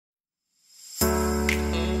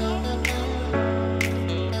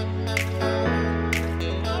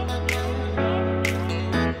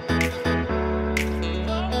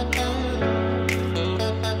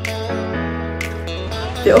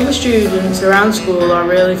The other students around school are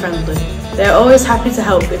really friendly. They are always happy to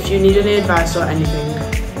help if you need any advice or anything.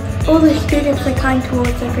 All the students are kind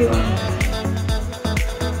towards everyone.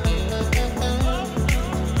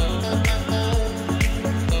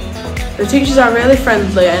 The teachers are really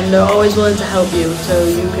friendly and they're always willing to help you so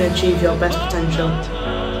you can achieve your best potential.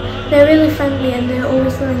 They're really friendly and they're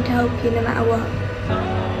always willing to help you no matter what.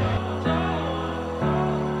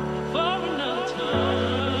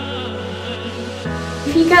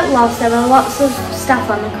 If you get lost, there are lots of staff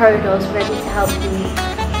on the corridors ready to help you.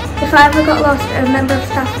 If I ever got lost, a member of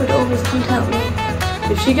staff would always come to help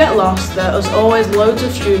me. If you get lost, there is always loads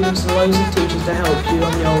of students and loads of teachers to help you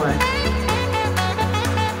on your way.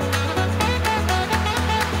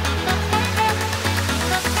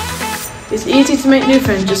 It's easy to make new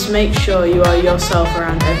friends, just make sure you are yourself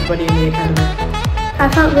around everybody in the academy. I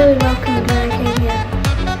felt really welcomed when I came here.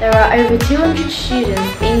 There are over 200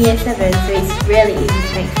 students in Year 7, so it's really easy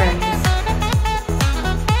to make friends.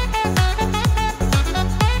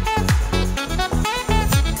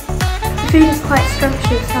 The food is quite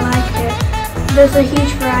scrumptious, I like it. There's a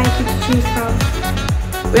huge variety to choose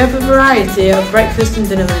from. We have a variety of breakfast and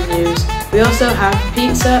dinner menus. We also have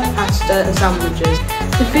pizza, pasta and sandwiches.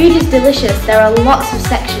 The food is delicious, there are lots of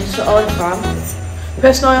sections to order from.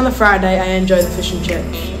 Personally on the Friday I enjoy the fish and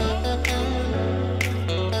chips.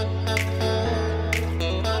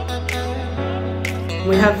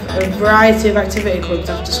 We have a variety of activity clubs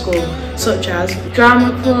after school, such as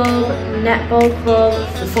Drama club, netball club,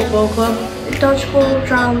 the football club, Dodgeball,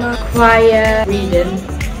 drama, choir, reading,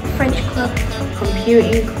 French club,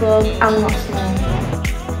 computing club and lots more.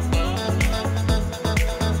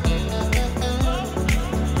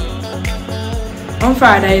 On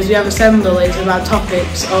Fridays we have assemblies about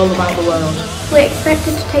topics all about the world. We're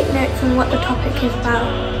expected to take notes on what the topic is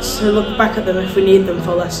about. So look back at them if we need them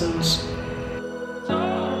for lessons.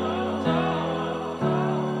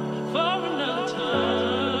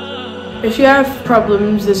 If you have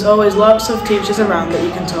problems, there's always lots of teachers around that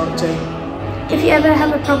you can talk to. If you ever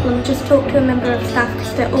have a problem, just talk to a member of staff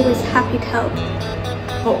because they're always happy to help.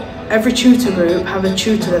 But every tutor group have a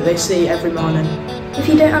tutor that they see every morning. If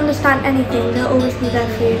you don't understand anything, they'll always be there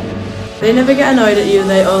for you. They never get annoyed at you,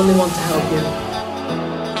 they only want to help you.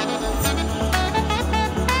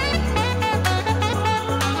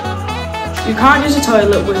 You can't use a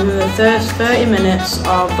toilet within the first 30 minutes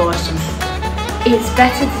of the lesson. It's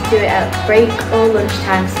better to do it at break or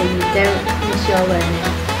lunchtime so you don't miss your learning.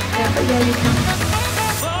 Yeah, but yeah, you can.